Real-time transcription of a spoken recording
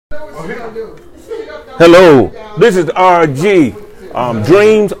Hello, this is RG.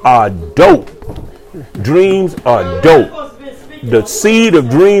 Dreams are dope. Dreams are dope. The seed of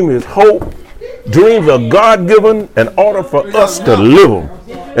dream is hope. Dreams are God-given in order for us to live them.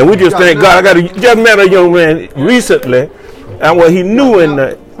 And we just thank God. Just met a young man recently, and well, he knew in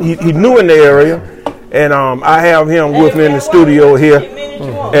the area, and I have him with me in the studio here,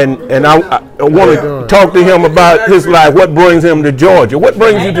 and I want to talk to him about his life. What brings him to Georgia? What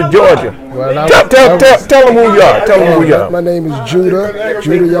brings you to Georgia? Well, tell him who you are. Tell him who you are. My name is Judah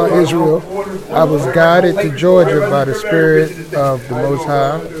Yah Israel. I was guided to Georgia by the Spirit of the Most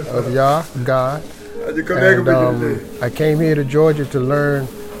High, of Yah, God. And I came here to Georgia to learn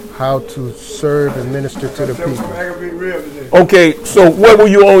how to serve and minister to the people. Okay, so where were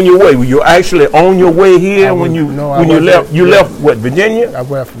you on your way? Were you actually on your way here when you left? You left what, Virginia? I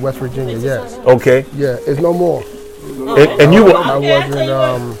left West Virginia, yes. Okay. Yeah, it's no more. And you were? I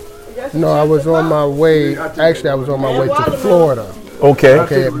wasn't. No, I was on my way. Actually, I was on my way to Florida. Okay.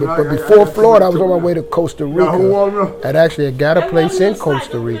 Okay, but before Florida, I was on my way to Costa Rica. I actually got a place in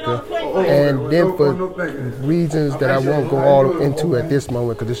Costa Rica, and then for reasons that I won't go all into at this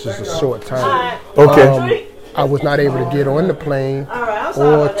moment because this is a short time. Okay. I was not able to get on the plane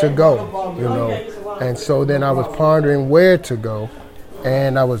or to go, and so then I was pondering where to go,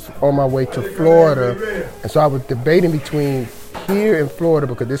 and I was on my way to Florida, and so I was debating between here in Florida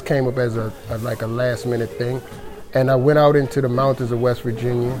because this came up as a last minute thing. And I went out into the mountains of West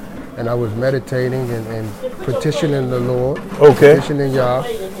Virginia, and I was meditating and petitioning the Lord, petitioning Yah,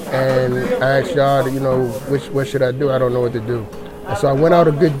 and I asked Yah, what should I do? I don't know what to do. And so I went out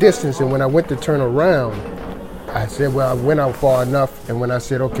a good distance, and when I went to turn around, I said, well, I went out far enough, and when I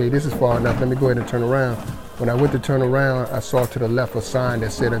said, okay, this is far enough, let me go ahead and turn around. When I went to turn around, I saw to the left a sign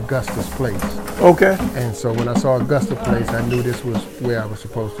that said Augusta's Place. Okay. And so when I saw Augusta Place, I knew this was where I was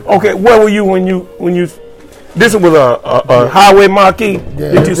supposed to go. Okay, where were you when you? This was a highway marquee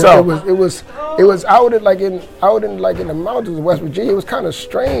that you saw. It was out in the mountains of West Virginia. It was kind of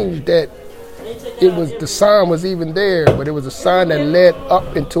strange that the sign was even there, but it was a sign that led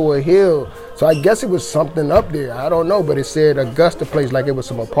up into a hill. So I guess it was something up there. I don't know, but it said Augusta Place, like it was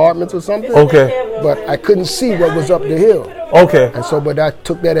some apartments or something. Okay. But I couldn't see what was up the hill. Okay. And so, but I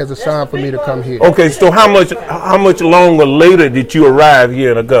took that as a sign for me to come here. Okay. So how much longer later did you arrive here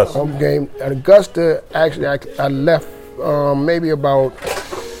in Augusta? At Augusta, actually, I left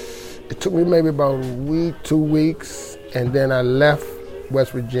it took me maybe about a week, 2 weeks, and then I left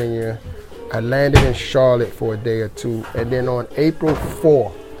West Virginia. I landed in Charlotte for a day or two, and then on April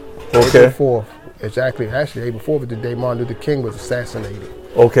 4th, April 4th, actually April 4th is the day Martin Luther King was assassinated.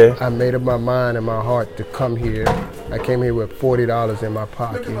 Okay. I made up my mind and my heart to come here. I came here with $40 in my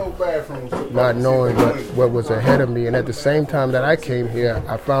pocket, not knowing what was ahead of me. And at the same time that I came here,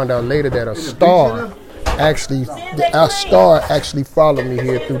 I found out later that our star actually followed me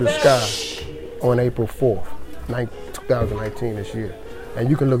here through the sky on April 4th, 2019 this year. And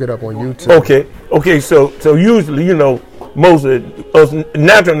you can look it up on YouTube. Okay. So usually, most of us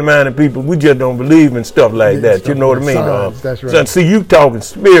naturally minded people, we just don't believe in stuff like that. You know what I mean? That's right. So, see, you talking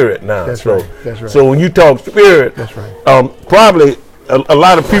spirit now. That's right. So when you talk spirit, that's right. Probably a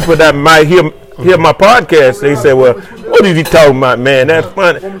lot of people that might hear my podcast, they say, well, what is he talking about, man? That's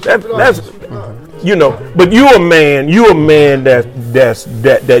funny. That's but you're a man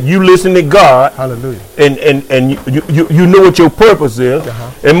that you listen to God. Hallelujah. And you know what your purpose is.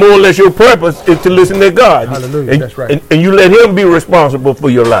 And more or less your purpose is to listen to God. Hallelujah. That's right. And you let him be responsible for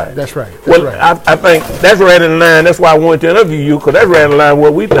your life. That's right. I think that's right in line. That's why I wanted to interview you, because that's right in line with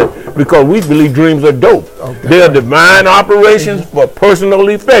what we think. Because we believe dreams are dope. They are divine operations for personal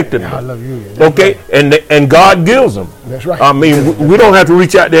effectiveness. Hallelujah. Okay? And God gives them. That's right. I mean, we don't have to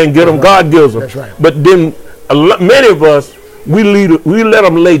reach out there and get them. God gives them. That's right. But then many of us, we let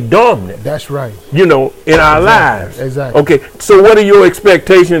them lay dormant. That's right. In our lives. Exactly. Okay. So what are your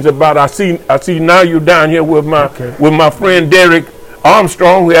expectations about? I see now you're down here with my friend Derek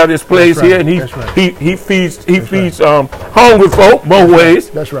Armstrong, who have this place here, and he feeds hungry folk both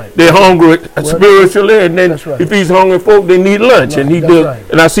ways. That's right. They're hungry spiritually, and then he feeds hungry folk. They need lunch, and he does. Right.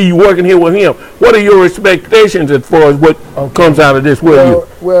 And I see you working here with him. What are your expectations as far as what comes out of this? Well,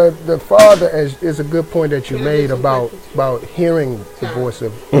 the Father is a good point that you made about hearing the voice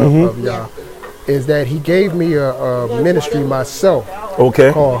of Yah. Is that He gave me a ministry myself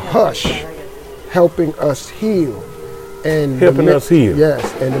called Hush, helping us heal. And helping us heal.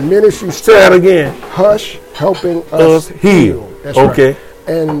 Yes, and the ministry. Say that again. Hush, helping us heal. That's right.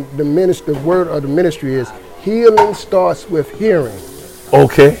 And the word of the ministry is healing starts with hearing.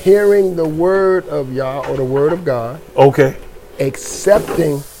 Okay. Hearing the word of Yah or the word of God. Okay.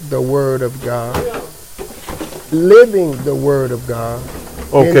 accepting the word of God, living the word of God,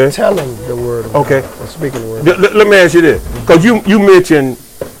 and telling the word of God. Or speaking the word. Let me ask you this, because you mentioned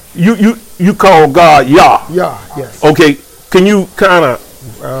you call God Yah. Yah, yes. Okay, can you kind of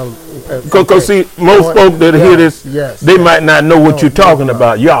because see, most folks that hear this, they might not know what you're talking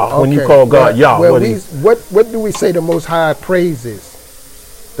about, Yah, when you call God Yah. Well, what do we say the Most High praise is?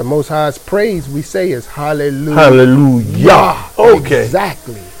 The Most High's praise we say is hallelujah. Hallelujah. Okay.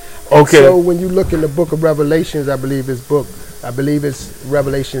 Exactly. Okay. So when you look in the book of Revelations, I believe it's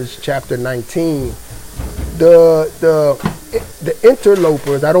Revelations chapter 19. The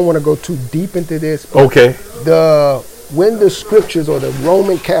interlopers, I don't want to go too deep into this. When the scriptures or the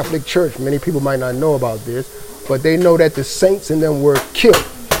Roman Catholic Church, many people might not know about this, but they know that the saints in them were killed.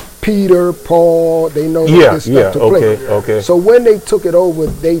 Peter, Paul, they know that this stuff took place. So when they took it over,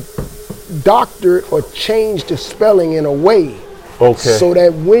 they doctored or changed the spelling in a way so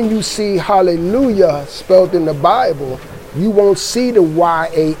that when you see hallelujah spelled in the Bible, you won't see the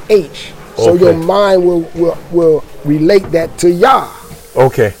Y-A-H. So your mind will relate that to Yah.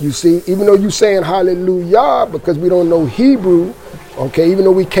 You see, even though you're saying hallelujah, because we don't know Hebrew, even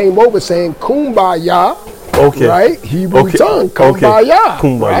though we came over saying kumbaya, right? Hebrew tongue, kumbaya,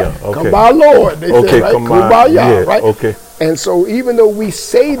 right? Come by Lord, they say, right? Kumbaya, right? And so even though we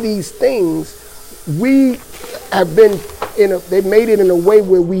say these things, we have been they made it in a way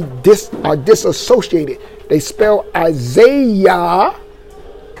where we are disassociated. They spell Isaiah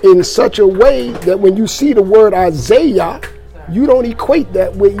in such a way that when you see the word Isaiah, you don't equate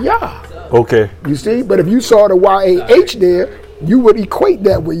that with Yah. You see? But if you saw the Y-A-H there, you would equate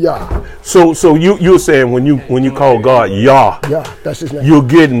that with Yah. So you're saying when you call God Yah, that's his name. You're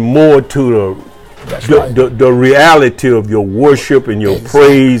getting more to the reality of your worship and your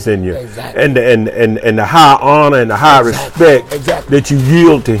praise and your and the high honor and the high respect that you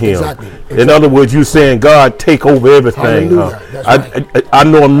yield to him. In other words, you're saying, God, take over everything. I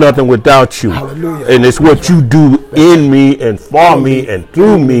know I'm nothing without you. And it's what you do in me and for me and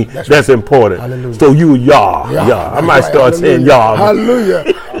through me that's important. So you Yah. I might start saying Yah.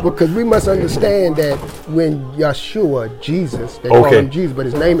 Hallelujah. Because we must understand that when Yeshua, Jesus, they call him Jesus, but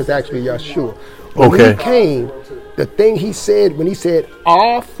his name is actually Yeshua. When he came, the thing he said, when he said,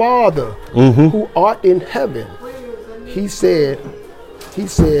 our Father who art in heaven, he said,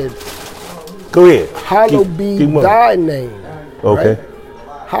 go ahead. Hallowed be thy name. Right?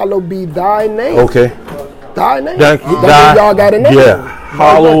 Hallowed be thy name. Thy name. Y'all got a name. Yeah.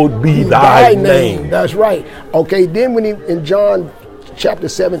 Hallowed be thy name. That's right. Then when in John chapter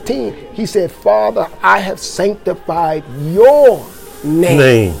 17, he said, Father, I have sanctified your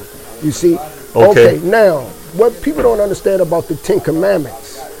name. You see? Now, what people don't understand about the 10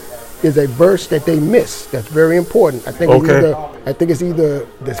 Commandments is a verse that they miss. That's very important. I think it's either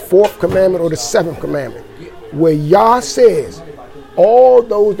the 4th commandment or the 7th commandment, where Yah says, all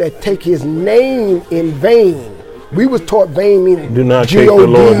those that take his name in vain. We was taught vain meaning do not take the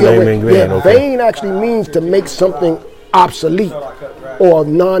Lord's name in vain. Vain actually means to make something obsolete or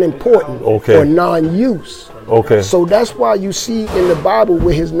non-important or non-use. So that's why you see in the Bible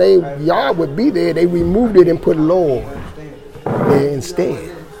where his name Yah would be there, they removed it and put Lord there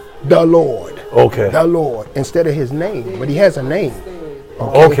instead. The Lord. The Lord instead of his name. But he has a name.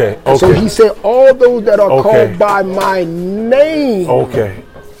 So he said, all those that are called by my name.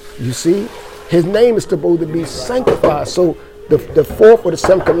 You see? His name is supposed to be sanctified. So the 4th or the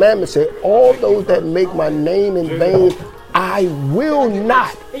 7th commandment said, all those that make my name in vain, I will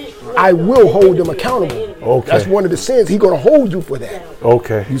not. I will hold them accountable. That's one of the sins. He's going to hold you for that.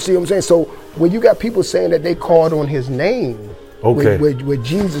 You see what I'm saying? So when you got people saying that they called on his name, where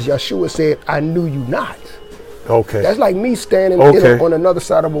Jesus, Yeshua said, I knew you not. That's like me standing on another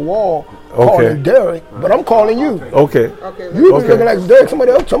side of a wall calling Derek, but I'm calling you. You looking like Derek,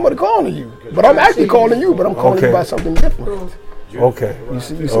 somebody calling you. But I'm actually calling you, but I'm calling you by something different. You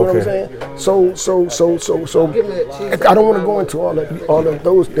see what I'm saying? So I don't want to go into all of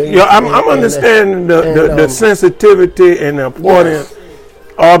those things. Yeah, I'm understanding the sensitivity and the importance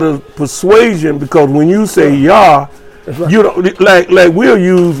of the persuasion, because when you say Yah, you don't like we'll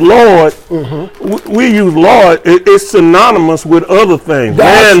use Lord. We use Lord. It's synonymous with other things.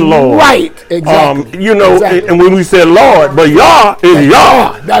 That's Lord. Right. Exactly. And when we say Lord, but Yah is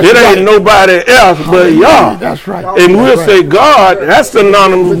Yah. It ain't nobody else but Yah. That's right. And we'll say God. That's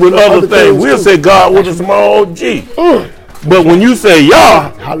synonymous with other things. We'll say God with a small G. But when you say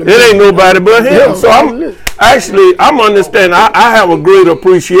Yah, it ain't nobody but him. So I'm understanding. I have a great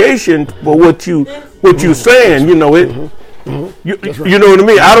appreciation for what you're saying. You know what I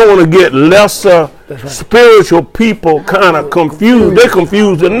mean? I don't want to get lesser spiritual people kind of confused. They're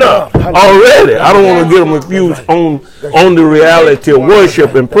confused enough already. I don't want to get them confused on the reality of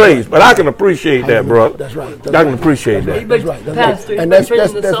worship and praise. But I can appreciate that, bro. That's right. I can appreciate that. That's right. And that's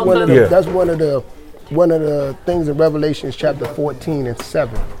one of the things in Revelation chapter 14 and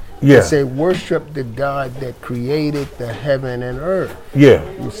 7. Yeah. It say worship the God that created the heaven and earth. Yeah.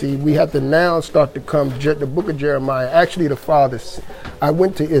 You see, we have to now start to come, the book of Jeremiah, actually the father, I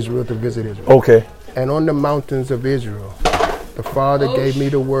went to Israel to visit Israel. Okay. And on the mountains of Israel, the father gave me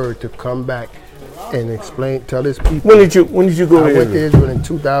the word to come back and explain, tell his people. When did you go to Israel? I went to Israel in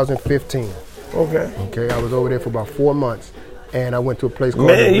 2015. Okay. Okay, I was over there for about 4 months. And I went to a place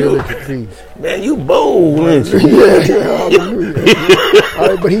called the Village of Peace. Man, you bold, ain't you? All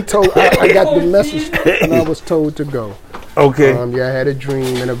right, but he told, I got the message and I was told to go. Okay. I had a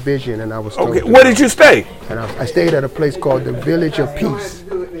dream and a vision and I was told to Where did you stay? And I stayed at a place called the Village of Peace.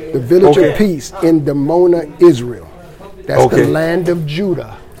 The Village of Peace in Dimona, Israel. That's the land of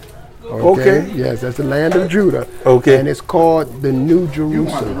Judah. Okay. Yes, that's the land of Judah. Okay. And it's called the New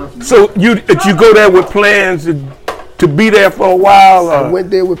Jerusalem. So you go there with plans to be there for a while? I went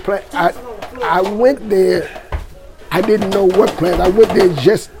there with plans. I went there. I didn't know what plans. I went there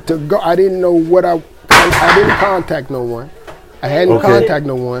just to go. I didn't know what I didn't contact no one. I hadn't contacted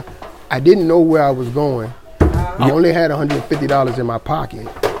no one. I didn't know where I was going. I only had $150 in my pocket.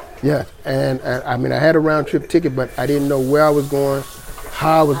 Yeah, and I mean I had a round trip ticket, but I didn't know where I was going,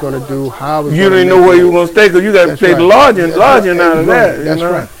 how I was going to do, how I was. You didn't know where you were going to stay because you got to pay the lodging out of that. That's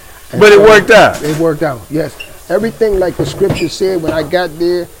right. But it worked out. It worked out. Yes. Everything like the scripture said when I got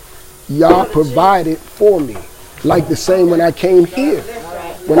there, y'all provided for me. Like the same when I came here.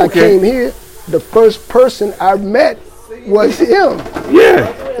 When I came here, the first person I met was him.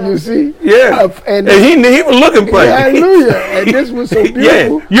 Yeah. You see? Yeah. And he was looking for you. Hallelujah. And this was so beautiful.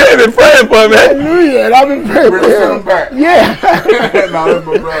 Yeah. You ain't been praying for him, man. Hallelujah. And I've been praying for him. Yeah.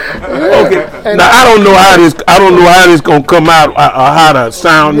 Okay. Now I don't know how this gonna come out or how the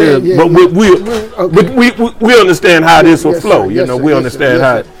sound is, but we understand how this will flow. You know, we understand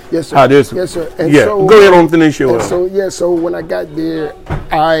how this. Yes, sir. And so, go ahead on finish your. So when I got there,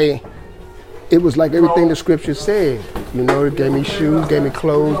 it was like everything the scripture said. You know, it gave me shoes, gave me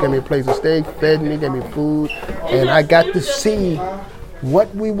clothes, gave me a place to stay, fed me, gave me food, and I got to see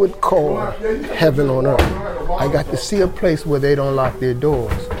what we would call heaven on earth. I got to see a place where they don't lock their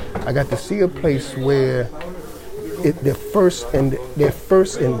doors. I got to see a place where their first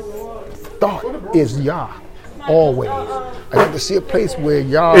thought is Yah, always. I got to see a place where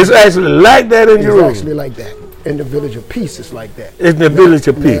Yah. It's actually like that in Jerusalem. It's actually like that. In the Village of Peace, it's like that. It's the Village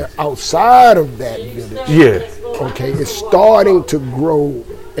of Peace. Outside of that village, okay, it's starting to grow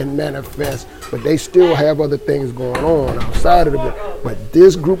and manifest, but they still have other things going on outside of it. But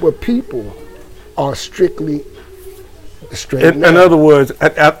this group of people are strictly straight. In other words,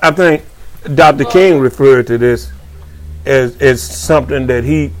 I think Dr. King referred to this as something that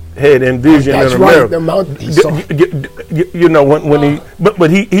he had envisioned in America. You know when he, but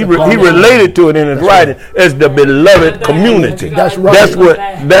he related to it in his writing as the beloved community. That's right.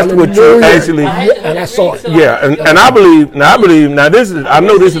 That's what you actually. And I saw it. Yeah, and I believe now this is, I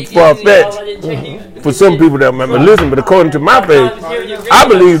know this is far fetched for some people that might listen, but according to my faith, I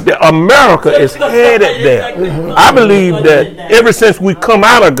believe that America is headed there. I believe that ever since we come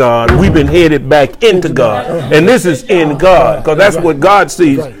out of God, we've been headed back into God, and this is in God because that's what God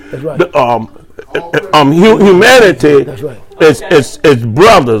sees. Humanity as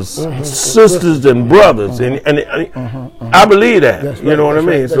brothers, sisters, and brothers, and I believe that. You know what I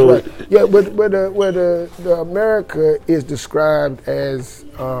mean? So yeah, where the America is described as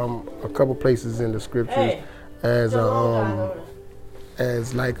a couple places in the scriptures as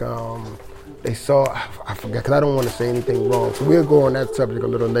like they saw, I forgot, because I don't want to say anything wrong. So we'll go on that subject a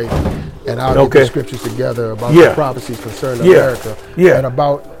little later, and I'll get the scriptures together about the prophecies concerning America and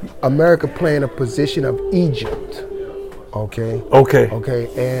about America playing a position of Egypt. Okay,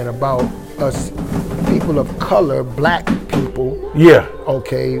 and about us, people of color, black people.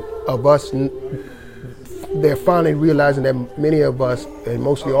 Okay, of us. They're finally realizing that many of us, and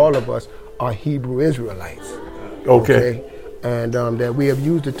mostly all of us, are Hebrew Israelites. Okay. And that we have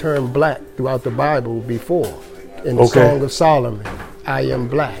used the term black throughout the Bible before. In the Song of Solomon, I am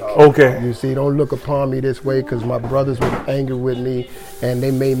black. You see, don't look upon me this way because my brothers were angry with me and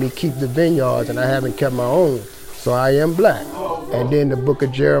they made me keep the vineyards and I haven't kept my own. So I am black. And then the book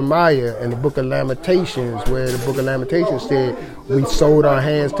of Jeremiah and the book of Lamentations, where the book of Lamentations said, we sold our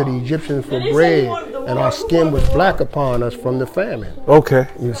hands to the Egyptians for bread and our skin was black upon us from the famine.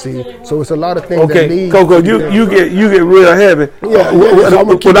 You see, so it's a lot of things that lead. Coco, you get real heavy.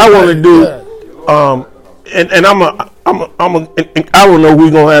 What I want to do, And I don't know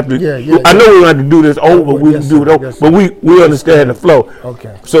we're gonna have to. I know we're gonna have to do this over. We can do it over, but we understand the flow.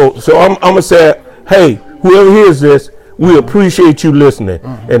 Okay. So I'm gonna say, hey, whoever hears this, we appreciate you listening,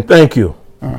 and thank you.